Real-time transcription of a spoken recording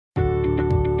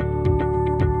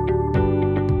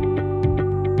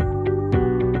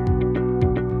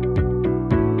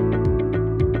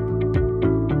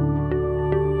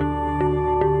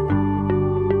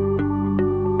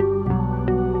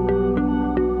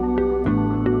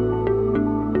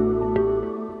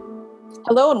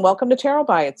Hello and welcome to Tarot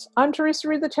Bites. I'm Teresa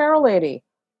Reed, the Tarot Lady.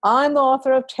 I'm the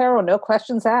author of Tarot No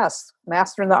Questions Asked,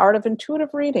 Mastering the Art of Intuitive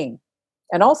Reading,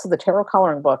 and also the Tarot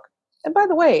Coloring Book. And by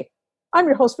the way, I'm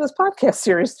your host for this podcast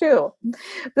series too.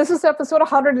 This is episode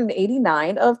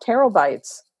 189 of Tarot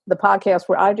Bites, the podcast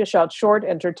where I dish out short,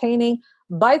 entertaining,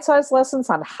 bite-sized lessons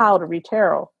on how to read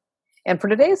tarot. And for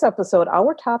today's episode,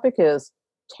 our topic is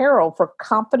Tarot for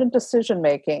Confident Decision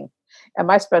Making. And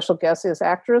my special guest is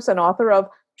actress and author of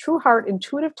True Heart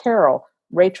Intuitive Tarot,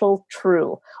 Rachel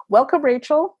True. Welcome,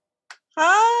 Rachel.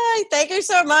 Hi, thank you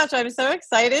so much. I'm so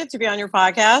excited to be on your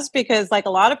podcast because, like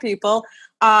a lot of people,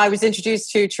 I was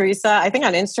introduced to Teresa, I think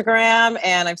on Instagram,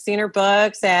 and I've seen her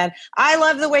books, and I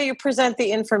love the way you present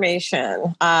the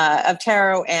information of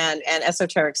tarot and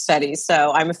esoteric studies.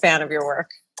 So I'm a fan of your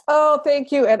work. Oh,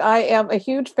 thank you. And I am a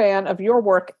huge fan of your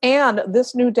work. And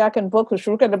this new deck and book, which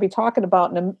we're going to be talking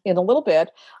about in a little bit,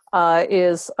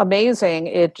 is amazing.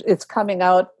 It's coming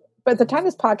out, by the time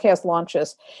this podcast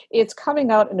launches, it's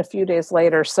coming out in a few days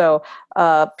later. So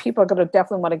people are going to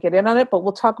definitely want to get in on it, but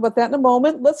we'll talk about that in a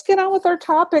moment. Let's get on with our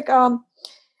topic. I want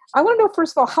to know,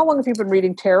 first of all, how long have you been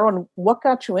reading tarot and what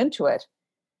got you into it?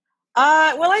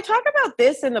 Well, I talk about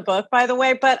this in the book, by the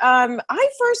way, but I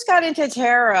first got into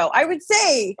tarot. I would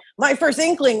say my first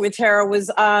inkling with tarot was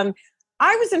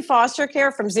I was in foster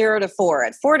care from 0 to 4.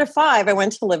 At 4 to 5, I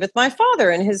went to live with my father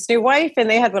and his new wife, and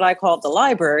they had what I called the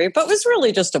library, but was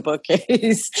really just a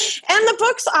bookcase. And the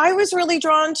books I was really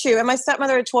drawn to, and my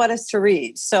stepmother had taught us to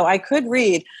read, so I could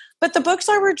read. But the books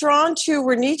I were drawn to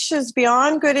were Nietzsche's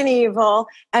Beyond Good and Evil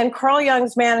and Carl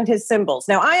Jung's Man and His Symbols.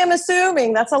 Now, I am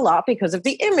assuming that's a lot because of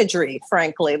the imagery,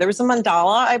 frankly. There was a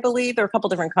mandala, I believe. There were a couple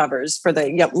different covers for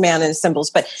the Man and His Symbols.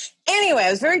 But anyway,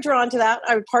 I was very drawn to that.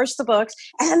 I would parse the books.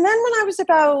 And then when I was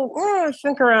about, I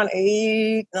think around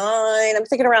 8, 9, I'm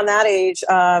thinking around that age,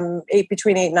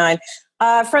 between 8 and 9,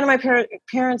 a friend of my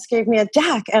parents gave me a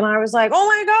deck. And I was like, oh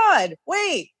my God,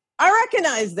 wait, I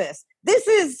recognize this. This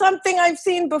is something I've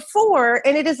seen before,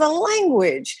 and it is a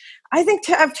language. I think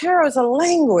of tarot as a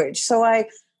language. So I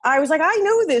was like, I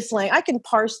know this language. I can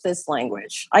parse this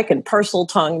language. I can parcel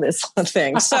tongue this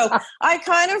thing. So I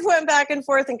kind of went back and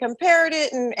forth and compared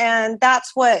it, and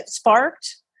that's what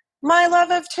sparked my love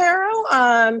of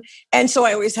tarot. And so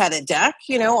I always had a deck,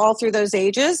 all through those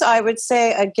ages. I would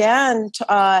say, again,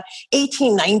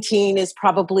 18, 19 is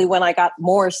probably when I got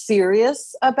more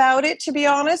serious about it, to be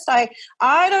honest. I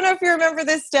don't know if you remember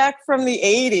this deck from the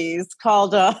 80s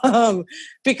called,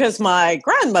 because my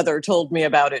grandmother told me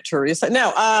about it, Teresa.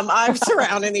 No, I was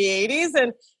around in the 80s,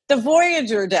 and the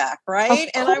Voyager deck,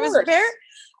 right? And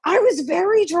I was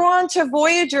very drawn to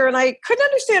Voyager, and I couldn't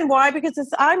understand why,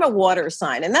 because I'm a water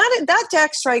sign, and that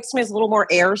deck strikes me as a little more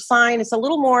air sign. It's a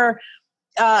little more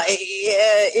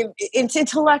it's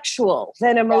intellectual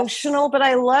than emotional, but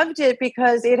I loved it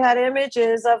because it had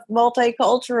images of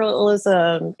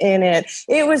multiculturalism in it.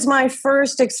 It was my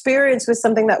first experience with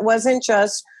something that wasn't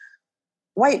just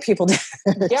white people did,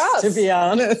 to be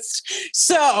honest.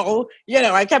 So,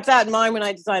 I kept that in mind when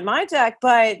I designed my deck.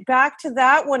 But back to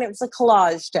that one, it was a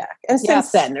collage deck. And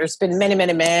since then, there's been many,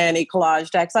 many, many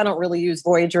collage decks. I don't really use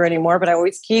Voyager anymore, but I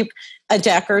always keep a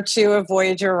deck or two of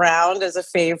Voyager around as a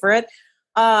favorite.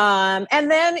 And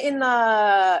then in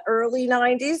the early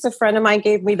 90s, a friend of mine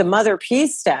gave me the Mother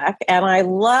Peace deck, and I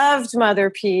loved Mother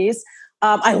Peace.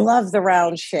 I love the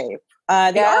round shape.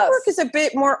 The artwork is a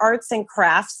bit more arts and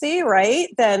craftsy, right,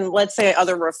 than, let's say,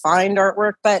 other refined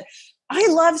artwork. But I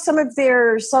love some of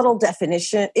their subtle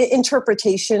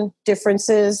interpretation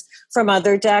differences from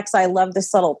other decks. I love the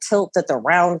subtle tilt that the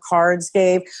round cards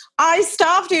gave. I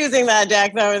stopped using that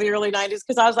deck, though, in the early 90s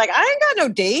because I was like, I ain't got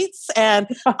no dates, and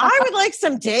I would like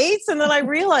some dates. And then I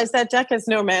realized that deck has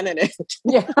no men in it.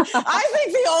 Yeah. I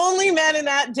think the only men in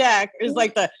that deck is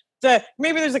like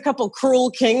maybe there's a couple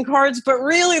cruel king cards, but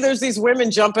really there's these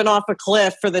women jumping off a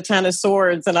cliff for the Ten of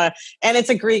Swords, and it's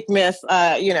a Greek myth,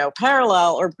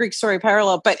 parallel, or Greek story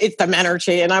parallel, but it's the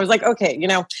menarche. And I was like, okay,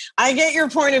 I get your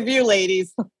point of view,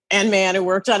 ladies and man who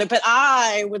worked on it, but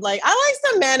I like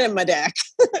some men in my deck.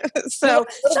 So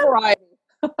variety.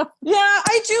 Yeah,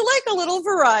 I do like a little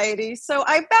variety. So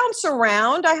I bounce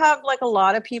around. I have like a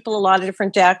lot of people, a lot of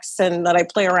different decks, and that I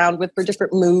play around with for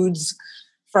different moods,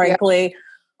 frankly. Yeah.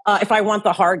 If I want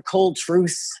the hard, cold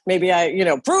truth, maybe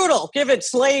brutal,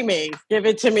 slay me, give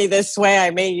it to me this way. I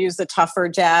may use a tougher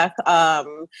deck.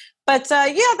 But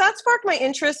that sparked my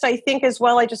interest, I think, as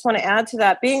well. I just want to add to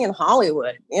that, being in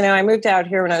Hollywood. I moved out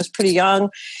here when I was pretty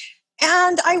young.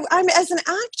 I'm as an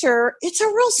actor, it's a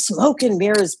real smoke and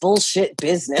mirrors bullshit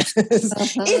business.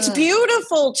 It's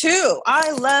beautiful too.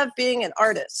 I love being an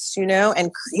artist,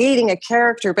 and creating a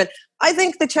character. But I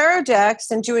think the tarot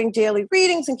decks and doing daily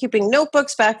readings and keeping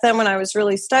notebooks back then when I was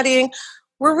really studying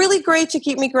were really great to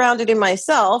keep me grounded in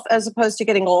myself, as opposed to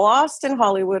getting lost in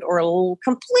Hollywood or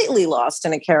completely lost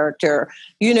in a character,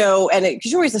 and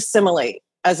because you always assimilate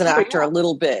as an actor a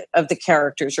little bit of the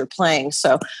characters you're playing.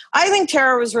 So I think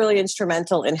tarot was really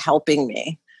instrumental in helping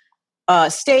me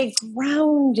stay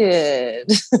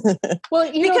grounded.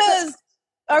 Well, because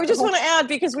I just want to add,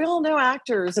 because we all know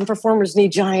actors and performers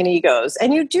need giant egos,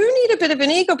 and you do need a bit of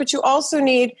an ego, but you also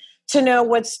need to know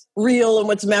what's real and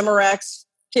what's Memorex.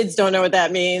 Kids don't know what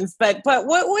that means, but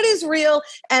what is real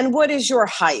and what is your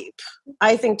hype?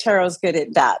 I think tarot's good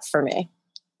at that for me.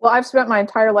 Well, I've spent my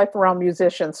entire life around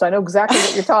musicians, so I know exactly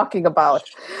what you're talking about.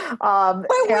 But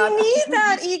we need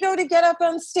that ego to get up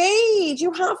on stage.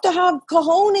 You have to have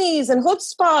cojones and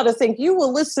chutzpah to think you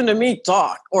will listen to me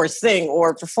talk or sing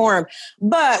or perform.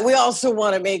 But we also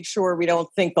want to make sure we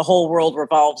don't think the whole world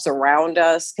revolves around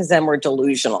us, because then we're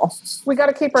delusional. We got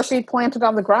to keep our feet planted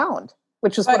on the ground,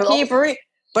 which is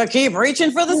But keep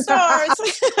reaching for the stars.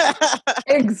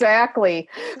 Exactly.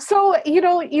 So,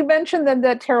 you mentioned then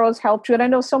that tarot's helped you. And I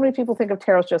know so many people think of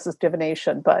tarot just as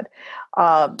divination, but,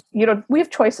 we have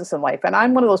choices in life. And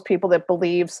I'm one of those people that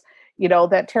believes,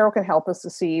 that tarot can help us to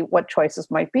see what choices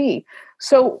might be.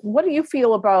 So what do you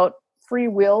feel about free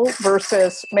will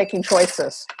versus making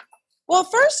choices? Well,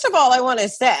 first of all, I want to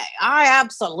say I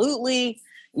absolutely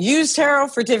use tarot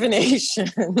for divination.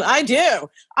 I do.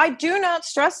 I do not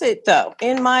stress it, though,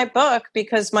 in my book,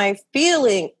 because my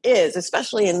feeling is,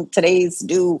 especially in today's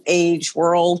new age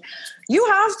world, you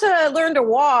have to learn to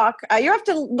walk. You have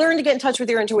to learn to get in touch with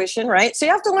your intuition, right? So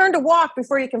you have to learn to walk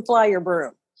before you can fly your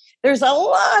broom. There's a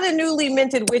lot of newly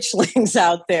minted witchlings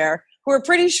out there who are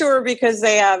pretty sure because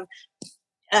they have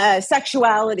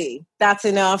sexuality, that's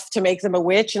enough to make them a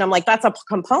witch. And I'm like, that's a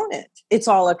component. It's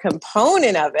all a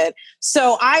component of it.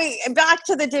 So back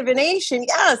to the divination.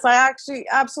 Yes, I actually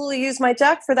absolutely use my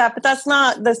deck for that, but that's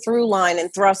not the through line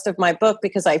and thrust of my book,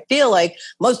 because I feel like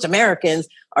most Americans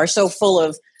are so full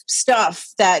of stuff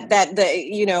that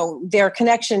their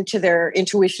connection to their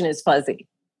intuition is fuzzy.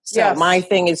 So my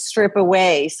thing is strip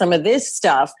away some of this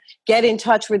stuff, get in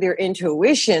touch with your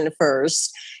intuition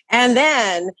first, and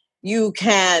then you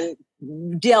can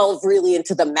delve really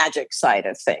into the magic side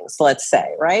of things, let's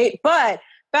say, right? But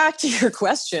back to your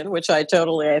question, which I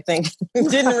think,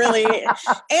 didn't really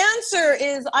answer,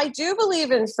 is I do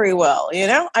believe in free will.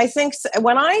 I think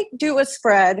when I do a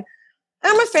spread,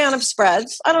 I'm a fan of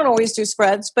spreads. I don't always do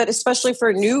spreads, but especially for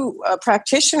a new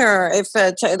practitioner, if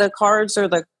the cards or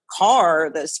the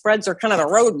spreads are kind of the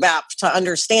roadmap to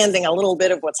understanding a little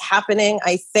bit of what's happening,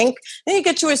 I think. Then you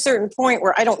get to a certain point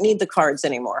where I don't need the cards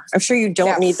anymore. I'm sure you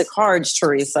don't need the cards,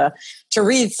 Teresa, to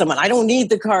read someone. I don't need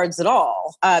the cards at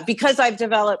all because I've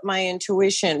developed my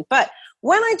intuition. But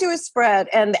when I do a spread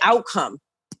and the outcome,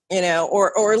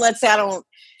 or let's say I don't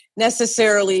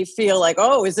necessarily feel like,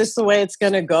 oh, is this the way it's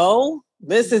going to go?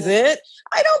 This is it.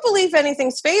 I don't believe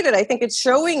anything's fated. I think it's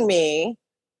showing me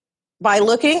by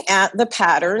looking at the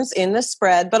patterns in the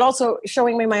spread, but also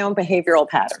showing me my own behavioral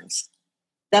patterns,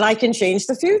 that I can change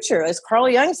the future. As Carl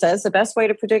Jung says, the best way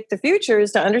to predict the future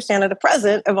is to understand the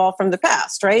present, evolve from the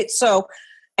past, right? So,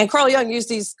 and Carl Jung used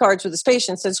these cards with his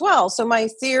patients as well. So my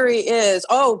theory is,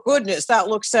 oh goodness, that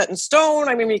looks set in stone.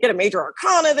 I mean, you get a major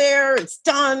arcana there, it's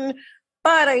done.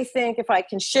 But I think if I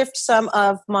can shift some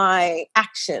of my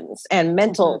actions and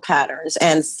mental patterns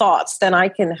and thoughts, then I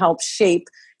can help shape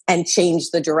and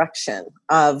change the direction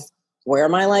of where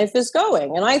my life is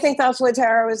going. And I think that's what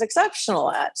tarot is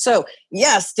exceptional at. So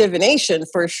yes, divination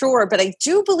for sure, but I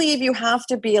do believe you have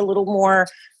to be a little more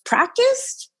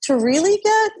practiced to really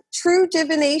get true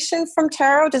divination from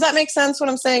tarot. Does that make sense what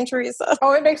I'm saying, Teresa?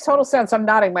 Oh, it makes total sense. I'm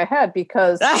nodding my head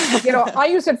because, I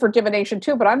use it for divination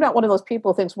too, but I'm not one of those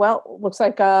people who thinks, well, looks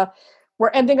like we're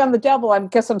ending on the devil. I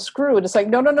guess I'm screwed. It's like,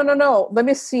 no. Let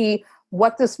me see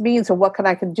what this means and what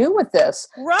I can do with this.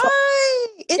 Right.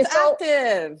 It's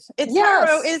active.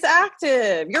 Tarot is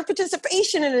active. Your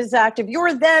participation in it is active.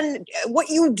 You're then what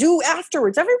you do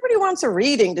afterwards. Everybody wants a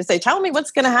reading to say, tell me what's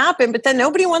going to happen, but then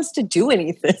nobody wants to do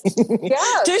anything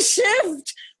to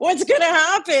shift what's going to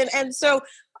happen. And so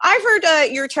I've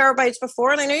heard your tarot bites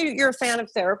before, and I know you're a fan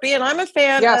of therapy, and I'm a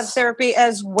fan of therapy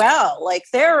as well, like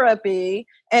therapy,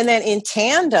 and then in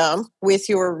tandem with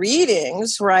your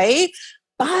readings, right?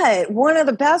 But one of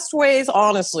the best ways,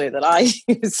 honestly, that I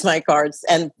use my cards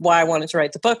and why I wanted to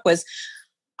write the book was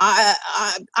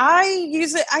I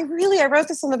use it. I wrote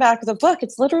this on the back of the book.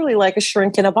 It's literally like a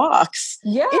shrink in a box.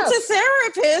 Yes. It's a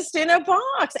therapist in a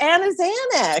box and a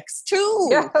Xanax too.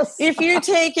 Yes. If you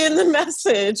take in the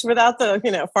message without the,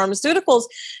 pharmaceuticals,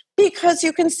 because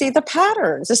you can see the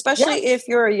patterns, especially if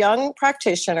you're a young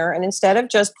practitioner and instead of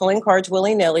just pulling cards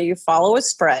willy-nilly, you follow a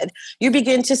spread, you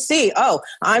begin to see, oh,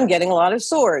 I'm getting a lot of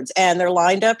swords and they're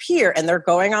lined up here and they're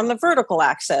going on the vertical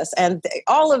axis. And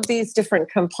all of these different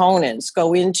components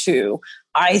go into,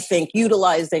 I think,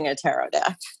 utilizing a tarot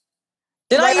deck.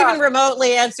 Did I even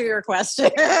remotely answer your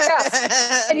question?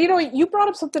 Yes. And you brought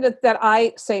up something that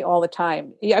I say all the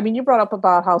time. I mean, you brought up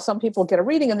about how some people get a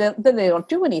reading and then they don't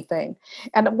do anything.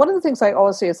 And one of the things I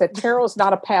always say is that tarot is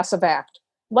not a passive act.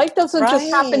 Life doesn't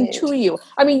just happen to you.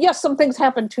 I mean, yes, some things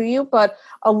happen to you, but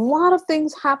a lot of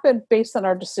things happen based on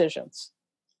our decisions.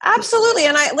 Absolutely.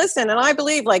 And I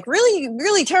believe like really,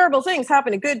 really terrible things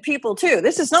happen to good people too.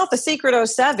 This is not The Secret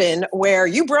 07 where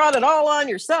you brought it all on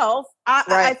yourself.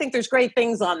 I think there's great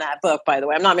things on that book, by the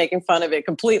way. I'm not making fun of it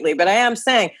completely, but I am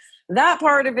saying that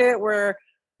part of it where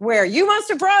you must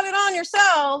have brought it on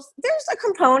yourselves, there's a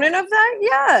component of that.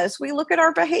 Yes, we look at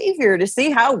our behavior to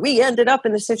see how we ended up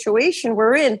in the situation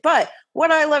we're in. But what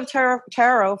I love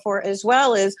tarot for as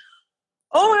well is,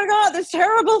 oh my God, this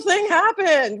terrible thing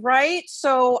happened, right?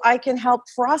 So I can help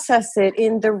process it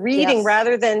in the reading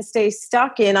rather than stay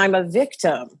stuck in, I'm a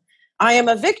victim. I am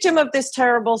a victim of this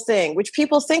terrible thing, which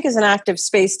people think is an active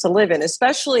space to live in,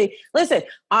 especially, listen,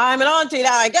 I'm an auntie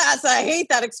now, I guess. I hate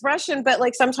that expression, but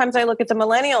like sometimes I look at the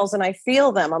millennials and I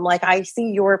feel them. I'm like, I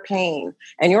see your pain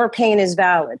and your pain is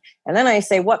valid. And then I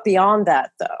say, what beyond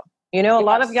that though? A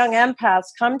lot of young empaths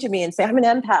come to me and say, I'm an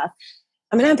empath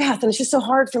and it's just so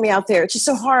hard for me out there. It's just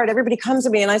so hard. Everybody comes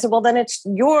to me. And I said, well, then it's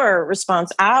our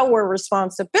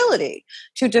responsibility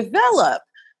to develop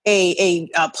a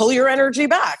pull your energy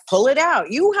back, pull it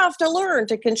out. You have to learn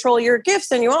to control your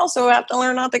gifts. And you also have to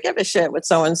learn not to give a shit what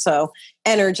so-and-so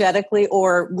energetically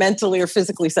or mentally or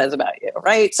physically says about you.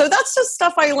 Right. So that's just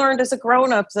stuff I learned as a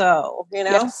grown-up though,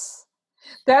 Yes.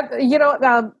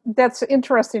 That's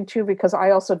interesting too, because I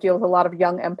also deal with a lot of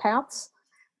young empaths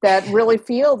that really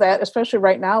feel that, especially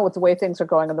right now with the way things are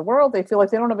going in the world, they feel like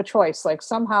they don't have a choice. Like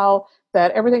somehow that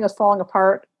everything is falling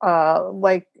apart,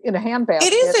 like in a handbasket.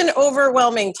 It is an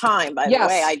overwhelming time, by the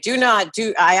way.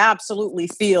 I absolutely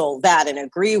feel that and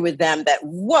agree with them that,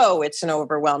 whoa, it's an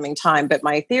overwhelming time. But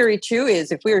my theory too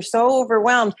is if we are so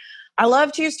overwhelmed, I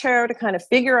love to use tarot to kind of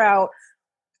figure out.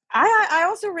 I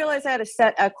also realized I had to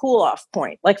set a cool off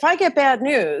point. Like if I get bad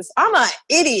news, I'm an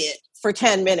idiot for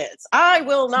 10 minutes. I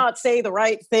will not say the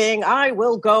right thing. I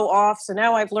will go off. So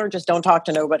now I've learned just don't talk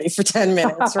to nobody for 10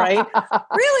 minutes, right?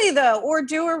 Really though, or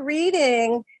do a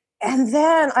reading and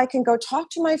then I can go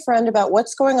talk to my friend about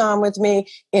what's going on with me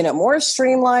in a more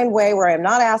streamlined way where I'm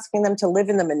not asking them to live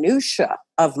in the minutia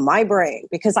of my brain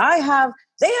because they have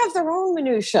their own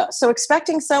minutia. So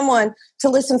expecting someone to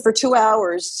listen for 2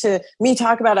 hours to me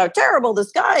talk about how terrible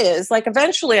this guy is, like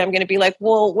eventually I'm going to be like,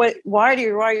 well, why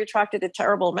are you attracted to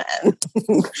terrible men?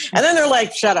 And then they're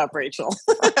like, shut up, Rachel. So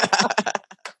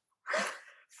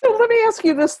let me ask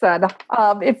you this then.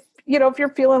 If you're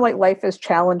feeling like life is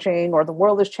challenging or the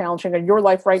world is challenging and your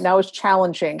life right now is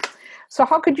challenging, so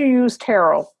how could you use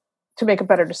tarot to make a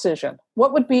better decision?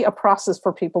 What would be a process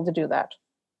for people to do that?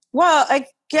 Well,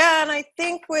 again, I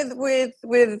think with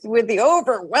the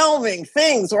overwhelming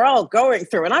things we're all going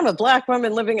through, and I'm a Black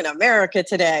woman living in America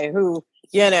today who,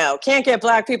 can't get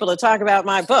Black people to talk about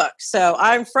my book. So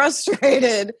I'm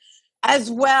frustrated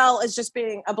as well as just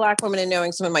being a Black woman and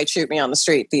knowing someone might shoot me on the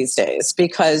street these days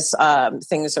because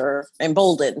things are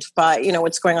emboldened by,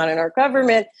 what's going on in our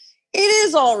government. It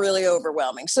is all really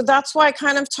overwhelming. So that's why I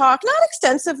kind of talk, not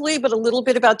extensively, but a little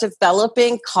bit about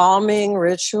developing calming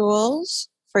rituals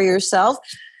for yourself.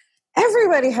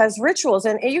 Everybody has rituals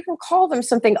and you can call them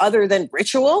something other than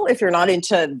ritual. If you're not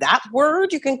into that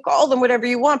word, you can call them whatever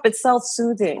you want, but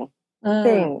self-soothing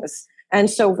things. And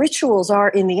so rituals are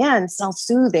in the end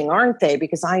self-soothing, aren't they?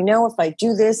 Because I know if I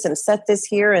do this and set this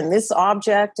here and this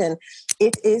object and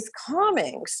it is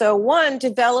calming. So one,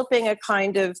 developing a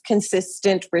kind of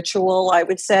consistent ritual, I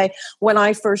would say, when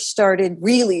I first started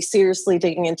really seriously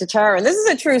digging into tarot. And this is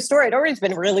a true story. I'd always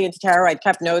been really into tarot. I'd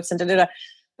kept notes and da-da-da.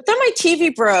 But then my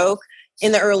TV broke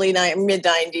in the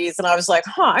mid-90s, and I was like,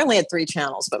 I only had 3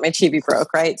 channels, but my TV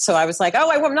broke, right? So I was like,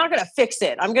 I'm not going to fix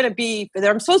it.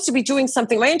 I'm supposed to be doing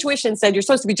something. My intuition said you're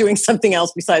supposed to be doing something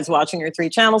else besides watching your 3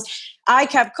 channels. I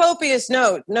kept copious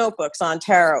notebooks on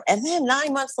tarot. And then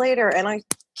 9 months later, and I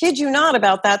kid you not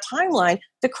about that timeline,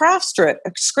 the craft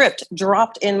script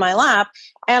dropped in my lap,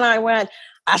 and I went,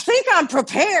 I think I'm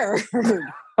prepared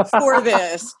for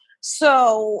this.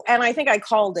 So, and I think I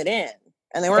called it in.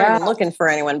 And they weren't even looking for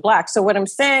anyone black. So what I'm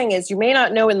saying is you may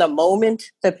not know in the moment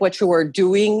that what you are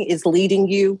doing is leading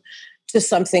you to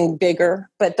something bigger,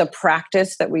 but the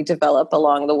practice that we develop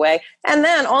along the way. And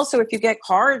then also if you get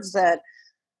cards that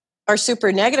are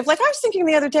super negative, like I was thinking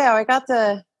the other day, I got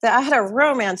I had a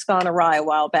romance gone awry a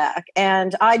while back,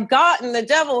 and I'd gotten the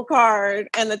devil card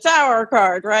and the tower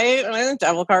card, right? And the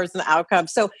devil card is an outcome.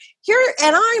 So here,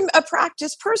 and I'm a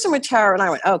practiced person with tarot, and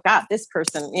I went, oh God, this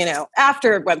person,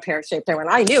 after it went pear-shaped,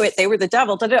 I knew it, they were the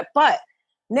devil. But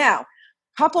now, a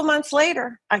couple months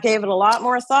later, I gave it a lot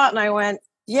more thought, and I went,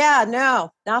 yeah,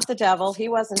 no, not the devil. He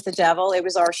wasn't the devil. It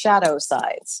was our shadow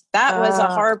sides. That was a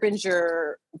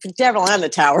harbinger. The devil and the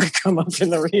tower come up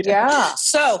in the reading. Yeah.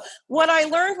 So what I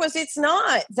learned was it's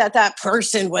not that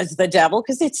person was the devil,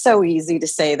 because it's so easy to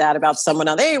say that about someone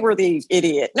else. They were the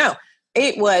idiot. No,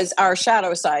 it was our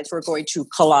shadow sides were going to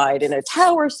collide in a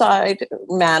tower side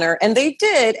manner. And they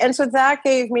did. And so that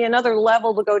gave me another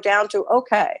level to go down to,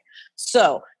 okay.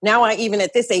 So now even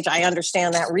at this age, I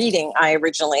understand that reading I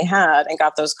originally had and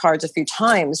got those cards a few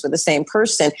times with the same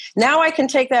person. Now I can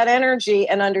take that energy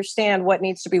and understand what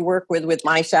needs to be worked with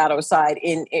my shadow side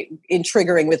in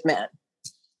triggering with men.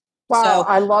 Wow, so,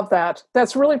 I love that.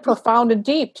 That's really profound and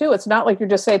deep too. It's not like you're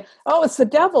just saying, oh, it's the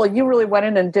devil. You really went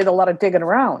in and did a lot of digging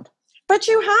around. But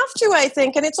you have to, I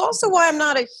think. And it's also why I'm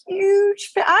not a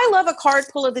huge fan. I love a card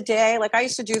pull of the day. Like I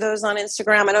used to do those on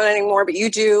Instagram. I don't anymore, but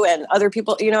you do. And other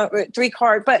people, 3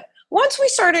 card. But once we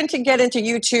started to get into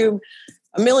YouTube,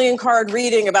 a million card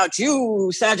reading about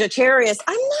you, Sagittarius,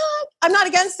 I'm not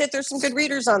against it. There's some good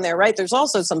readers on there, right? There's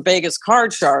also some Vegas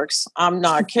card sharks. I'm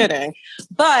not kidding.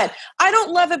 But I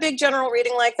don't love a big general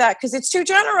reading like that because it's too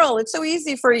general. It's so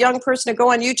easy for a young person to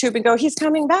go on YouTube and go, he's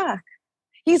coming back.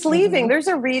 He's leaving. Mm-hmm. There's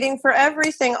a reading for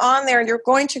everything on there, and you're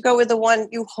going to go with the one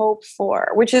you hope for,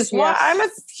 which is why I'm a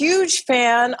huge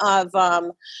fan of,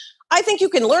 I think you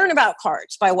can learn about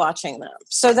cards by watching them.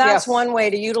 So that's one way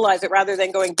to utilize it rather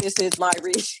than going, this is my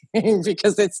reading,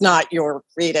 because it's not your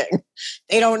reading.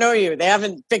 They don't know you. They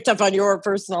haven't picked up on your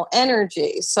personal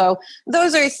energy. So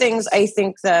those are things I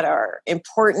think that are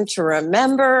important to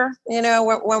remember,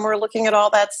 when we're looking at all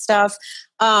that stuff.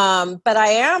 But I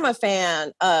am a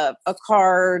fan of a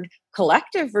card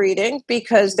collective reading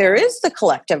because there is the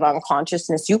collective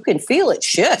unconsciousness. You can feel it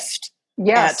shift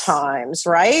at times,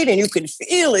 right? And you can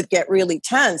feel it get really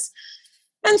tense.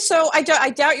 And so I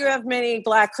doubt you have many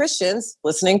Black Christians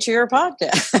listening to your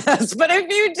podcast. But if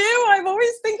you do, I'm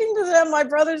always thinking to them, my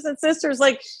brothers and sisters,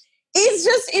 like, it's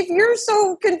just, if you're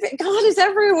so convinced God is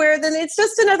everywhere, then it's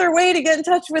just another way to get in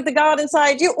touch with the God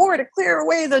inside you, or to clear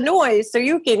away the noise so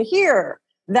you can hear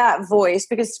that voice.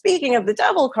 Because speaking of the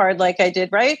devil card, like I did,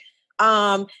 right?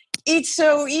 It's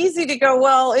so easy to go,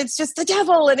 well, it's just the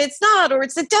devil and it's not, or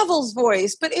it's the devil's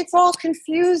voice, but it's all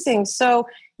confusing. So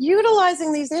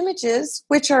utilizing these images,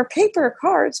 which are paper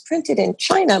cards printed in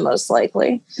China, most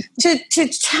likely, to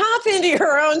tap into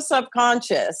your own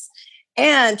subconscious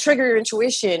and trigger your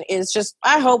intuition is just,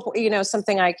 I hope,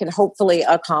 something I can hopefully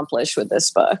accomplish with this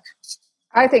book.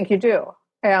 I think you do.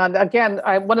 And again,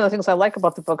 one of the things I like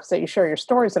about the book is that you share your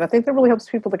stories, and I think that really helps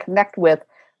people to connect with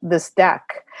this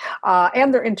deck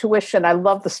and their intuition. I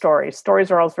love the stories. Stories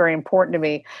are always very important to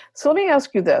me. So let me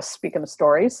ask you this, speaking of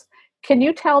stories, can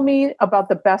you tell me about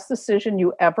the best decision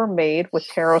you ever made with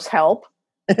tarot's help?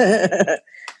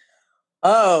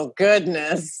 Oh,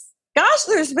 goodness. Gosh,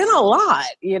 there's been a lot,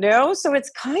 so it's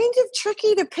kind of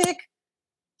tricky to pick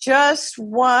just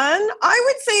one. I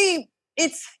would say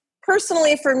it's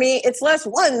personally for me, it's less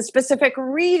one specific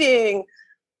reading,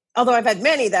 although I've had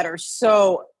many that are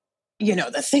so,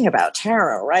 the thing about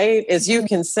tarot, right, is you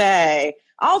can say,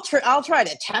 I'll try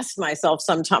to test myself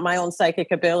sometime, my own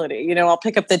psychic ability. I'll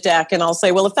pick up the deck and I'll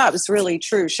say, well, if that was really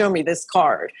true, show me this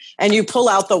card. And you pull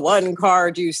out the one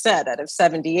card you said out of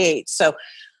 78. So,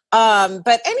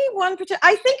 but any one particular,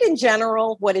 I think in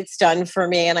general, what it's done for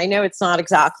me, and I know it's not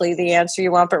exactly the answer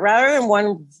you want, but rather than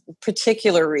one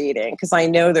particular reading, because I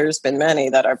know there's been many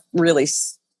that have really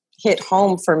hit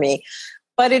home for me,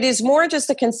 but it is more just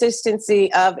a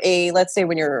consistency of let's say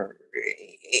when you're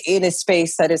in a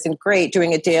space that isn't great,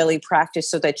 doing a daily practice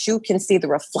so that you can see the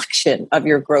reflection of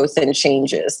your growth and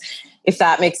changes, if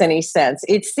that makes any sense.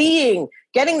 It's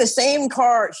getting the same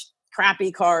cards,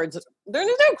 crappy cards. There's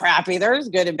no crappy. There's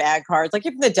good and bad cards. Like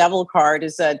even the devil card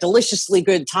is a deliciously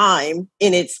good time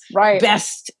in its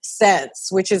best sense,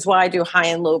 which is why I do high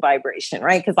and low vibration,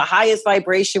 right? Because the highest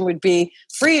vibration would be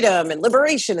freedom and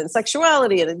liberation and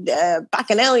sexuality and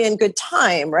bacchanalian good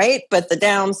time, right? But the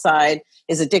downside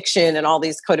is addiction and all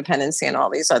these codependency and all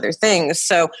these other things.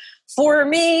 So For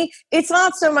me, it's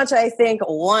not so much, I think,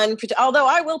 although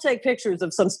I will take pictures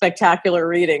of some spectacular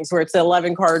readings where it's an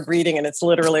 11 card reading and it's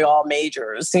literally all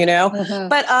majors, Mm-hmm.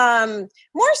 But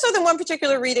more so than one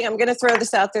particular reading, I'm going to throw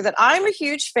this out there that I'm a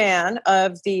huge fan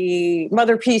of the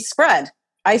Mother Peace spread.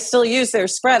 I still use their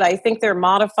spread. I think they're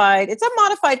modified. It's a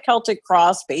modified Celtic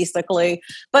cross, basically,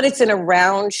 but it's in a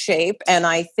round shape. And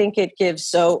I think it gives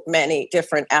so many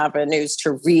different avenues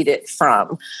to read it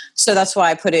from. So that's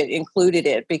why I included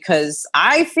it, because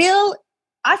I feel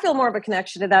more of a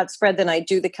connection to that spread than I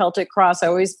do the Celtic cross. I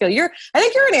always feel I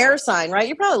think you're an air sign, right?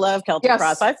 You probably love Celtic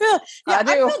cross. I feel, I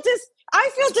do. I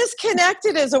feel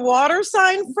disconnected as a water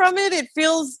sign from it. It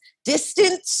feels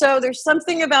distant. So there's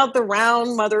something about the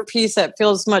round Mother Peace that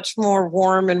feels much more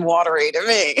warm and watery to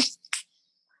me.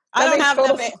 I don't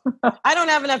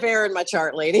have enough air in my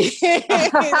chart, lady.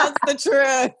 That's the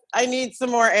truth. I need some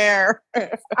more air.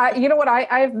 You know what I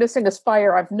have missing is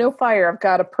fire. I've no fire. I've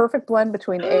got a perfect blend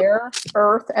between air,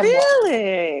 earth, and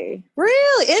water.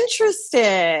 Really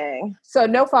interesting. So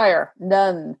no fire,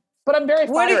 none. But I'm very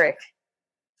fiery.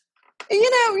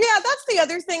 That's the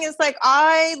other thing is like,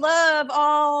 I love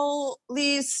all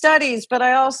these studies, but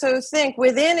I also think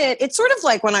within it, it's sort of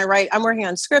like when I'm working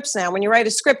on scripts now. When you write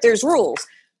a script, there's rules,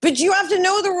 but you have to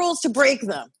know the rules to break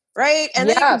them. Right. And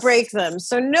then you can break them.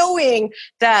 So knowing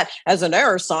that as an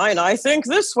air sign, I think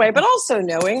this way, but also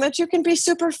knowing that you can be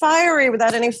super fiery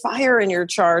without any fire in your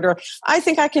chart. Or I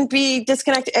think I can be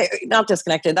not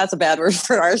disconnected. That's a bad word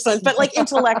for our signs, but like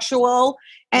intellectual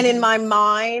and in my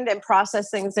mind and process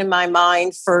things in my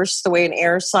mind first, the way an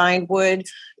air sign would,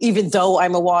 even though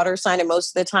I'm a water sign. And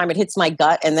most of the time it hits my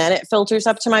gut and then it filters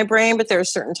up to my brain. But there are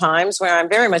certain times where I'm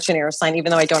very much an air sign,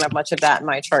 even though I don't have much of that in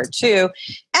my chart too.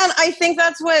 And I think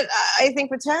that's what I think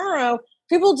with tarot,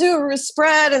 people do a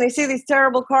spread and they see these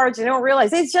terrible cards and don't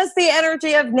realize it's just the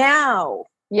energy of now.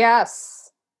 Yes.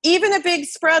 Even a big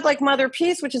spread like Mother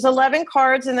Peace, which is 11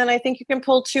 cards, and then I think you can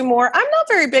pull 2 more. I'm not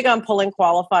very big on pulling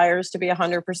qualifiers, to be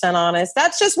 100% honest.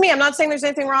 That's just me. I'm not saying there's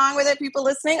anything wrong with it, people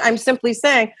listening. I'm simply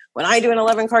saying when I do an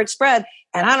 11-card spread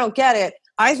and I don't get it,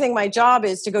 I think my job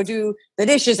is to go do the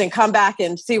dishes and come back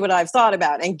and see what I've thought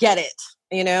about and get it,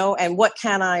 and what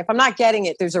if I'm not getting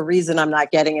it, there's a reason I'm not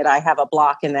getting it. I have a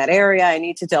block in that area. I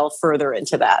need to delve further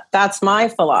into that. That's my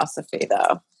philosophy,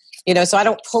 though. So I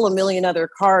don't pull a million other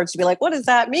cards to be like, what does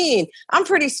that mean? I'm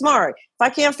pretty smart. If I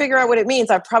can't figure out what it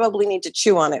means, I probably need to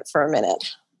chew on it for a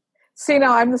minute. See,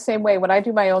 now I'm the same way. When I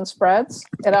do my own spreads,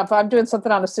 and if I'm doing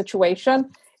something on a situation,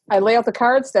 I lay out the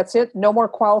cards. That's it. No more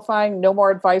qualifying, no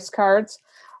more advice cards.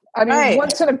 I mean,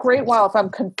 once in a great while, if I'm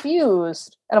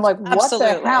confused and I'm like, what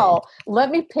the hell?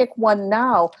 Let me pick one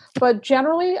now. But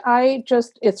generally,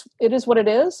 it is what it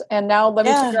is. And now let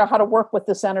me figure out how to work with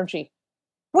this energy.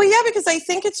 Well, yeah, because I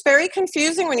think it's very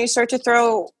confusing when you start to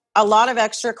throw a lot of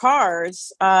extra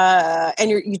cards and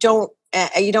you don't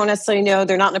necessarily know,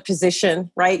 they're not in a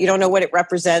position, right? You don't know what it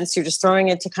represents. You're just throwing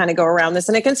it to kind of go around this.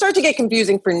 And it can start to get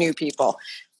confusing for new people.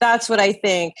 That's what I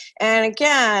think. And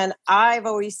again, I've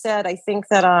always said, I think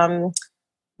that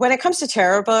when it comes to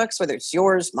tarot books, whether it's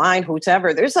yours, mine,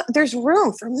 whoever, there's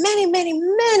room for many, many,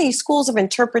 many schools of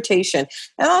interpretation.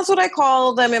 And that's what I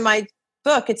call them in my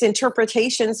book. It's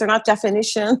interpretations. They're not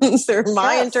definitions. They're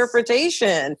my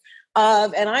interpretation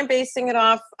of, and I'm basing it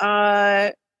off,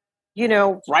 Rider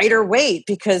Waite,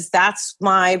 because that's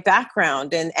my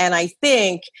background. And I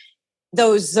think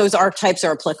those archetypes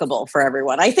are applicable for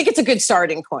everyone. I think it's a good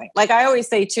starting point. Like I always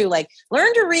say too, like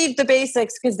learn to read the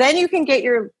basics, because then you can get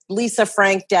your Lisa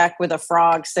Frank deck with a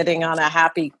frog sitting on a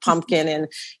happy pumpkin and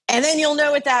then you'll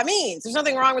know what that means. There's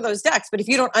nothing wrong with those decks, but if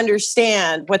you don't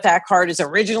understand what that card is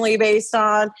originally based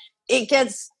on, it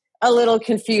gets a little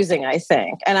confusing, I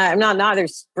think. And I'm not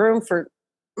there's room for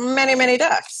many, many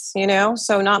decks,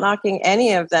 so not knocking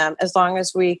any of them as long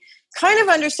as we kind of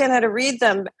understand how to read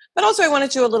them. But also I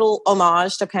wanted to do a little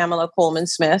homage to Pamela Coleman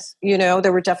Smith.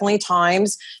 There were definitely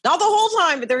times, not the whole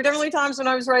time, but there were definitely times when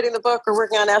I was writing the book or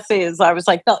working on essays, I was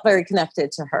felt very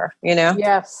connected to her,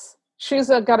 Yes. She's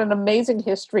got an amazing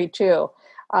history too.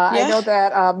 I know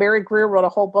that Mary Greer wrote a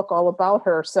whole book all about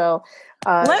her. So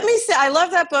let me say, I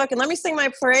love that book. And let me sing my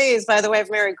praise, by the way,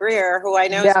 of Mary Greer, who I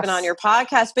know has been on your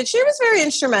podcast. But she was very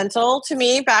instrumental to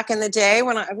me back in the day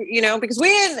when because we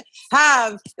didn't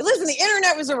listen, the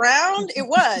internet was around. It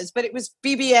was, but it was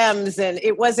BBMs and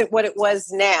it wasn't what it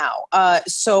was now.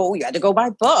 So you had to go buy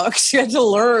books. You had to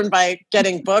learn by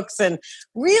getting books and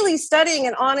really studying.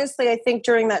 And honestly, I think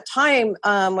during that time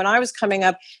when I was coming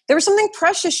up, there was something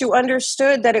precious. You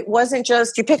understood that it wasn't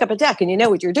just you pick up a deck and you know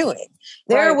what you're doing.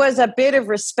 There was a bit bit of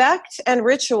respect and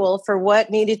ritual for what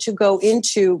needed to go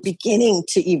into beginning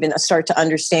to even start to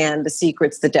understand the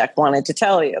secrets the deck wanted to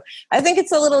tell you. I think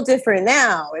it's a little different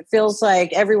now. It feels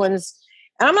like everyone's,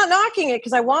 and I'm not knocking it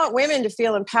because I want women to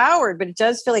feel empowered, but it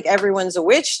does feel like everyone's a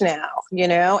witch now, you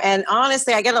know? And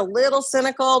honestly, I get a little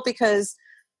cynical because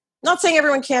not saying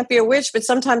everyone can't be a witch, but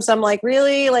sometimes I'm like,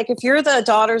 really? Like, if you're the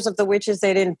daughters of the witches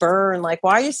they didn't burn, like,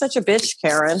 why are you such a bitch,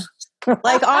 Karen?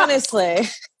 Like, honestly,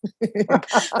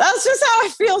 that's just how I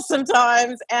feel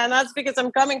sometimes. And that's because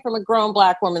I'm coming from a grown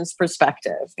Black woman's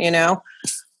perspective, you know?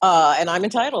 And I'm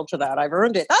entitled to that. I've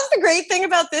earned it. That's the great thing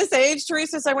about this age,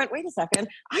 Teresa. So I went, wait a second.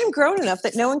 I'm grown enough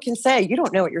that no one can say, you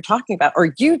don't know what you're talking about,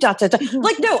 or you ...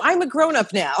 Like, no, I'm a grown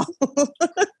up now.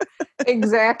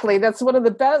 Exactly. That's one of the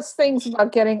best things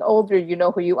about getting older. You know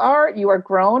who you are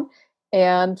grown,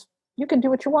 and you can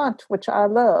do what you want, which I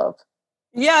love.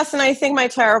 Yes, and I think my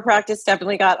tarot practice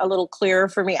definitely got a little clearer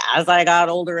for me as I got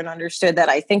older and understood that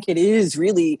I think it is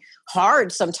really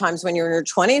hard sometimes when you're in your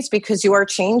 20s because you are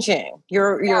changing.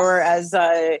 You're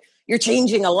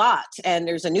changing a lot, and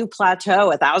there's a new plateau,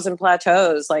 1,000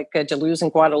 plateaus, like Deleuze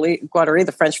and Guattari,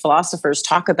 the French philosophers,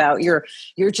 talk about. You're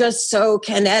just so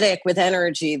kinetic with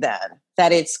energy then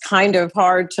that it's kind of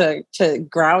hard to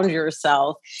ground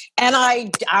yourself. And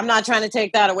I'm not trying to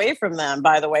take that away from them,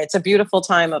 by the way. It's a beautiful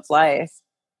time of life.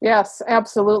 Yes,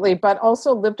 absolutely. But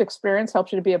also lived experience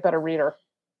helps you to be a better reader.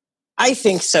 I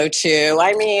think so too.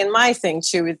 I mean, my thing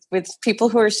too with people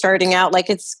who are starting out, like,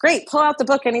 it's great, pull out the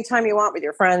book anytime you want with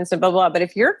your friends and blah, blah. But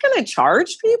if you're going to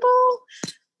charge people,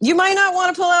 you might not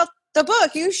want to pull out the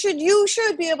book. You should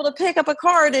be able to pick up a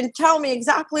card and tell me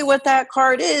exactly what that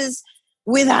card is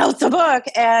without the book.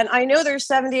 And I know there's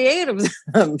 78 of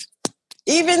them.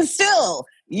 Even still,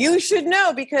 you should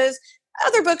know, because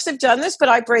other books have done this, but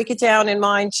I break it down in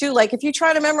mine too. Like, if you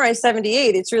try to memorize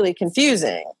 78, it's really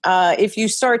confusing. If you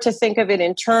start to think of it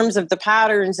in terms of the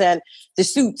patterns and the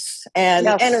suits and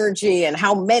the energy and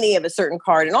how many of a certain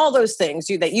card and all those things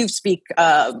that you speak,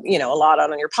 a lot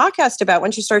on your podcast about,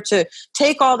 once you start to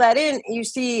take all that in, you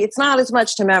see it's not as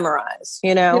much to memorize,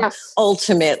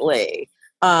 ultimately.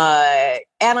 And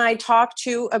I talk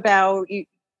too about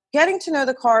getting to know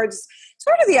the cards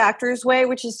sort of the actor's way,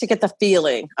 which is to get the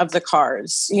feeling of the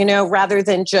cards, rather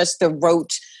than just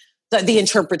the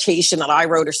interpretation that I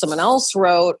wrote or someone else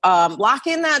wrote. Lock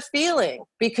in that feeling,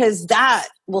 because that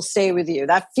will stay with you.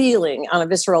 That feeling on a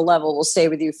visceral level will stay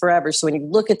with you forever. So when you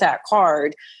look at that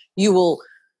card, you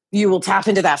will tap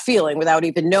into that feeling without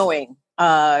even knowing.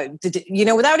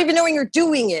 Without even knowing you're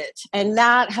doing it. And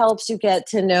that helps you get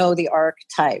to know the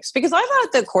archetypes. Because I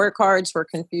thought the court cards were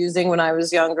confusing when I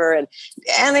was younger, and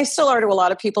they still are to a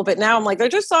lot of people. But now I'm like, they're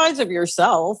just sides of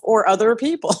yourself or other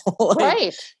people.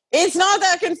 Right. It's not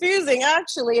that confusing,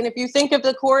 actually. And if you think of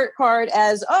the court card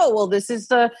as, this is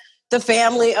the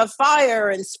family of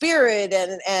fire and spirit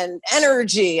and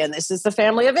energy, and this is the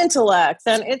family of intellect,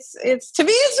 then it's to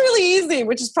me, it's really easy,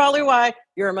 which is probably why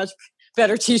you're a much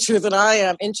better teacher than I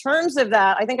am. In terms of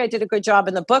that, I think I did a good job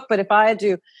in the book, but if I had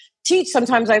to teach,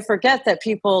 sometimes I forget that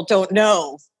people don't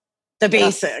know the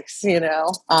basics,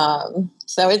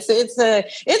 So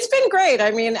it's been great.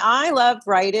 I mean, I loved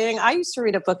writing. I used to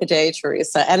read a book a day,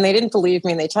 Teresa, and they didn't believe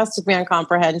me, and they tested me on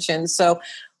comprehension. So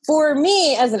for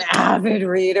me, as an avid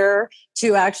reader,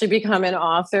 to actually become an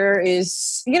author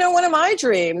is, one of my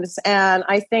dreams. And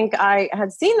I think I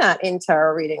had seen that in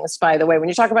tarot readings, by the way. When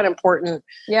you talk about important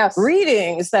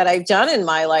readings that I've done in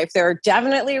my life, there are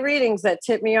definitely readings that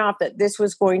tip me off that this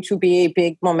was going to be a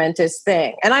big, momentous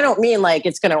thing. And I don't mean like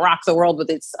it's going to rock the world with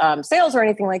its sales or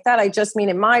anything like that. I just mean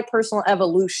in my personal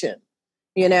evolution,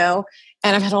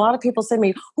 And I've had a lot of people say to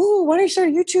me, "Ooh, why don't you start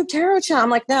a YouTube tarot channel?"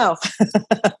 I'm like, no,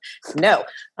 no,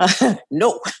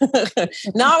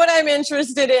 not what I'm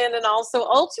interested in. And also,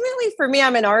 ultimately, for me,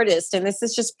 I'm an artist, and this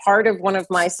is just part of one of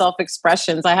my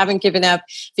self-expressions. I haven't given up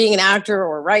being an actor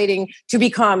or writing to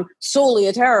become solely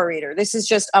a tarot reader. This is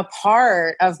just a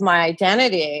part of my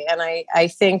identity, and I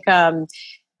think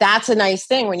that's a nice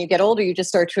thing. When you get older, you just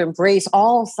start to embrace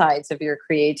all sides of your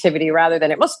creativity rather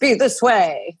than it must be this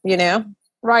way,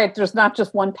 Right. There's not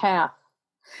just one path.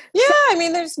 Yeah. I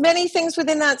mean, there's many things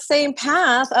within that same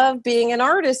path of being an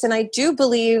artist. And I do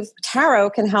believe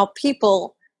tarot can help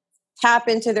people tap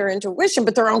into their intuition,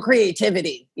 but their own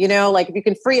creativity. Like, if you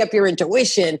can free up your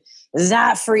intuition,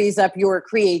 that frees up your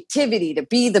creativity to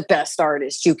be the best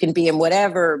artist you can be in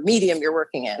whatever medium you're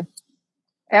working in.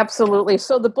 Absolutely.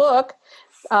 So the book,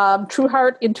 True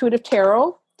Heart Intuitive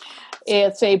Tarot.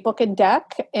 It's a book and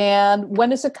deck. And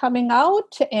when is it coming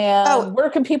out? And where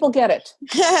can people get it?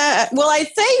 Well,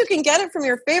 I'd say you can get it from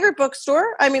your favorite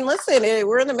bookstore. I mean, listen,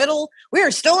 we're in the middle. We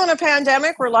are still in a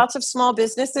pandemic where lots of small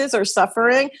businesses are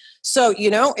suffering. So,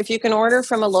 if you can order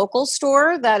from a local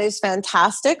store, that is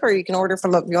fantastic. Or you can order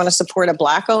from if you want to support a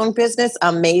Black-owned business,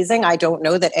 amazing. I don't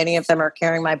know that any of them are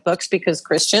carrying my books because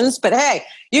Christians, but hey,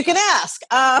 you can ask.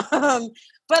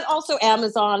 But also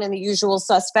Amazon and the usual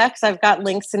suspects. I've got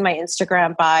links in my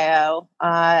Instagram bio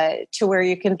to where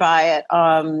you can buy it.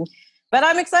 But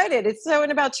I'm excited. So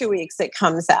in about 2 weeks, it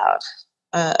comes out.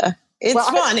 It's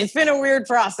fun. It's been a weird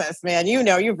process, man.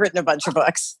 You've written a bunch of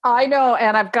books. I know.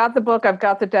 And I've got the book. I've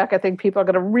got the deck. I think people are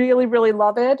going to really, really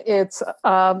love it. It's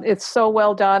so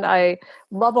well done. I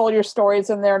love all your stories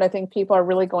in there. And I think people are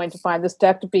really going to find this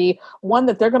deck to be one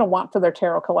that they're going to want for their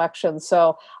tarot collection.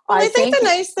 So I think the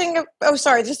nice thing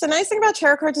about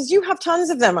tarot cards is you have tons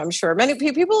of them, I'm sure. Many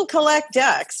people collect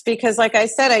decks because, like I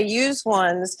said, I use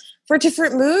ones for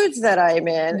different moods that I'm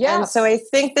in. Yes. And so I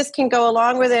think this can go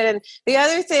along with it. And the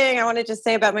other thing I wanted to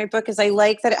say about my book is I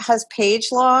like that it has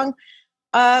page-long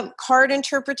card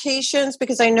interpretations,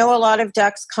 because I know a lot of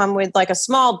decks come with like a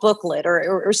small booklet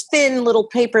or thin little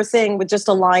paper thing with just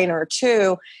a line or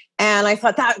two. And I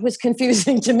thought that was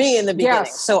confusing to me in the beginning.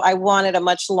 Yes. So I wanted a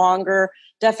much longer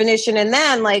definition. And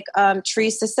then, like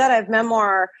Teresa said, I have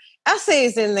memoir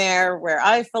essays in there where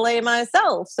I fillet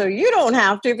myself. So you don't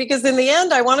have to, because in the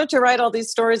end, I wanted to write all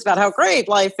these stories about how great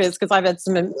life is, because I've had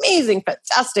some amazing,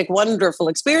 fantastic, wonderful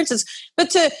experiences. But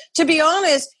to be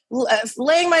honest,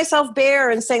 laying myself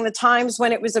bare and saying the times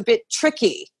when it was a bit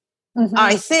tricky,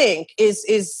 I think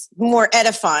is more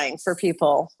edifying for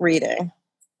people reading.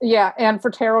 Yeah. And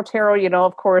for tarot,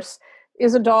 of course,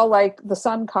 isn't all like the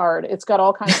Sun card. It's got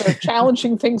all kinds of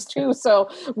challenging things too. So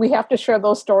we have to share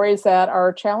those stories that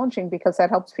are challenging, because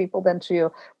that helps people then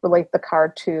to relate the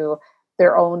card to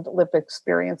their own lived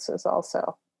experiences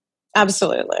also.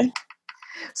 Absolutely.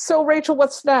 So Rachel,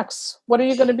 what's next? What are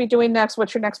you going to be doing next?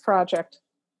 What's your next project?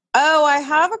 Oh, I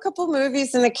have a couple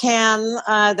movies in the can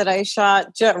that I shot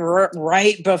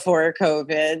right before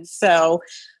COVID. So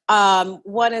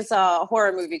one is a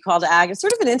horror movie called Ag. It's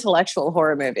sort of an intellectual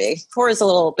horror movie. Horror is a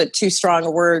little bit too strong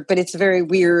a word, but it's a very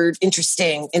weird,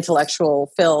 interesting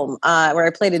intellectual film where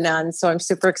I played a nun. So I'm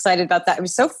super excited about that. It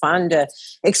was so fun to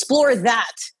explore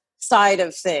that side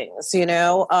of things,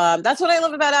 That's what I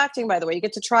love about acting, by the way. You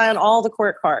get to try on all the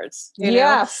court cards.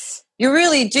 Yes. You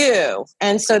really do.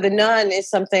 And so The Nun is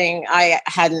something I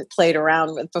hadn't played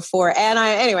around with before. And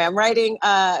I'm writing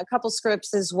a couple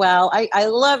scripts as well. I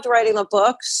loved writing the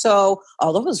book. So,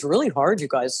 although it was really hard, you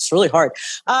guys, it's really hard.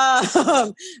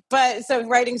 But so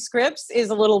writing scripts is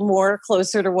a little more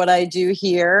closer to what I do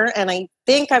here. And I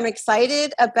think I'm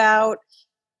excited about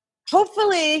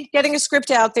hopefully getting a script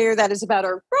out there that is about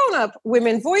our grown-up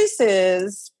women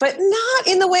voices, but not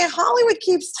in the way Hollywood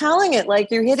keeps telling it, like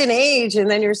you hit an age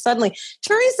and then you're suddenly...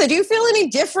 Teresa, do you feel any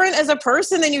different as a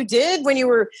person than you did when you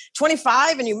were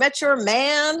 25 and you met your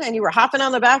man and you were hopping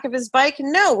on the back of his bike?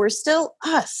 No, we're still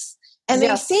us. And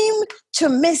They seem to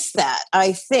miss that,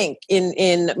 I think,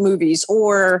 in movies.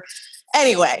 Or...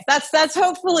 Anyway, that's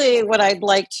hopefully what I'd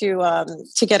like to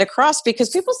get across, because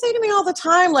people say to me all the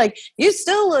time, like, you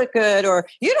still look good, or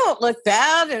you don't look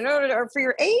bad, or for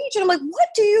your age. And I'm like, what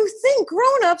do you think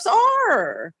grown-ups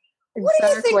are? Exactly. What do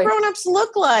you think grown-ups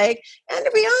look like? And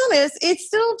to be honest, it's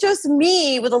still just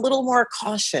me with a little more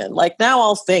caution. Like, now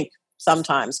I'll think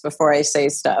sometimes before I say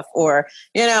stuff, or,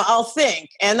 I'll think.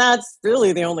 And that's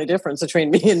really the only difference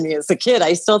between me and me as a kid.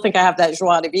 I still think I have that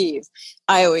joie de vivre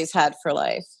I always had for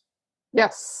life.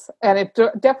 Yes, and it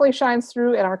definitely shines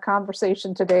through in our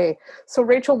conversation today. So,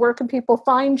 Rachel, where can people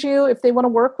find you if they want to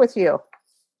work with you?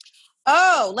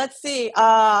 Oh, let's see.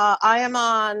 I am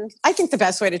on, I think the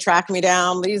best way to track me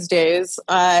down these days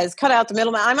is cut out the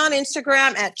middleman. I'm on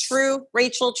Instagram at True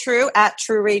Rachel True, at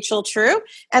True Rachel True.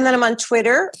 And then I'm on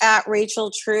Twitter at Rachel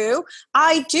True.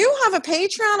 I do have a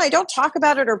Patreon. I don't talk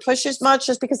about it or push as much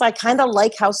just because I kind of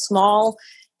like how small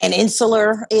and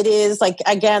insular it is. Like,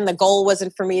 again, the goal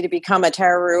wasn't for me to become a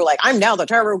tarot, like I'm now the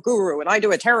tarot guru and I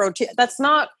do a tarot. That's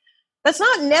not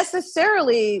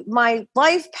necessarily my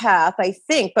life path, I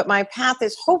think, but my path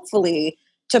is hopefully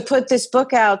to put this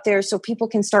book out there so people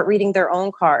can start reading their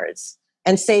own cards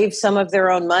and save some of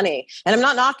their own money. And I'm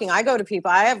not knocking. I go to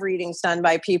people. I have readings done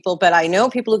by people, but I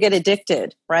know people who get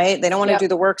addicted, right? They don't want to do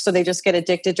the work, so they just get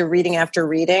addicted to reading after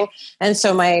reading. And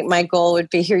so my goal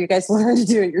would be, here, you guys learn to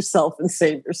do it yourself and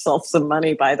save yourself some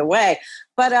money, by the way.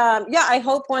 But I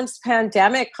hope once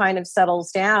pandemic kind of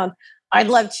settles down, I'd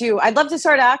love to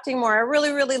start acting more. I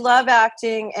really, really love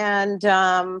acting. And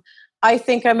I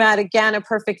think I'm at, again, a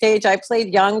perfect age. I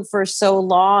played young for so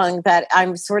long that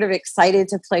I'm sort of excited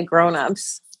to play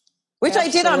grown-ups, which I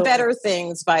did on Better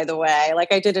Things, by the way.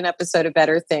 Like, I did an episode of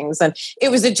Better Things, and it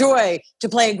was a joy to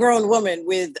play a grown woman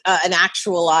with an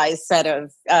actualized set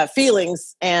of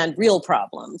feelings and real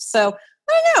problems. So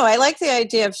I don't know. I like the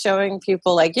idea of showing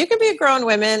people, like, you can be a grown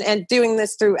woman and doing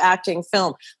this through acting,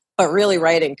 film, but really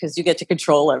writing, because you get to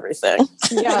control everything.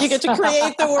 Yes. You get to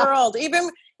create the world, even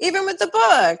with the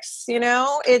books.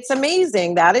 It's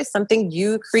amazing. That is something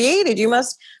you created. You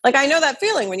must, like, I know that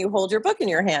feeling when you hold your book in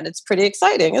your hand. It's pretty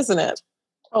exciting, isn't it?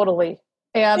 Totally.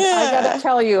 And I got to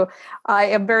tell you, I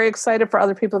am very excited for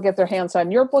other people to get their hands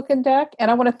on your book and deck.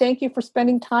 And I want to thank you for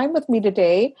spending time with me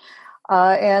today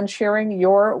and sharing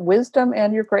your wisdom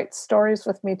and your great stories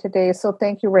with me today. So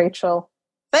thank you, Rachel.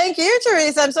 Thank you,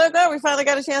 Teresa. I'm so glad we finally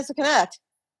got a chance to connect.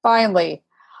 Finally.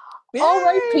 Yay! All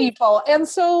right, people. And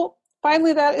so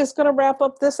finally, that is going to wrap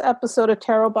up this episode of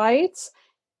Tarot Bites.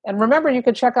 And remember, you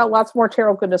can check out lots more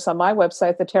tarot goodness on my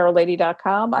website,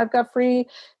 thetarotlady.com. I've got free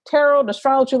tarot and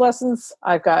astrology lessons.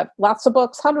 I've got lots of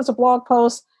books, hundreds of blog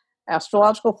posts,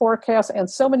 astrological forecasts, and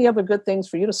so many other good things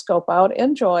for you to scope out.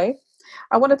 Enjoy.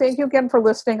 I want to thank you again for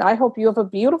listening. I hope you have a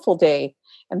beautiful day.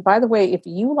 And by the way, if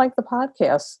you like the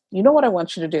podcast, you know what I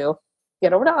want you to do.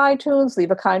 Get over to iTunes,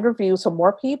 leave a kind review so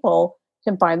more people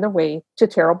can find their way to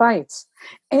Tarot Bites.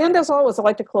 And as always, I'd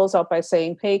like to close out by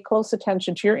saying, pay close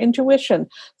attention to your intuition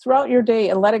throughout your day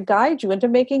and let it guide you into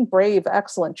making brave,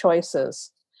 excellent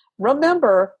choices.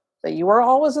 Remember that you are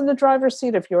always in the driver's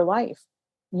seat of your life.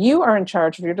 You are in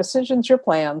charge of your decisions, your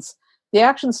plans, the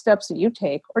action steps that you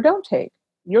take or don't take.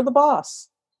 You're the boss.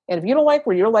 And if you don't like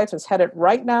where your life is headed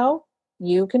right now,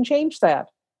 you can change that.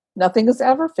 Nothing is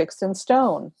ever fixed in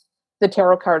stone. The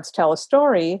tarot cards tell a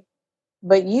story,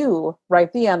 but you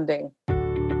write the ending.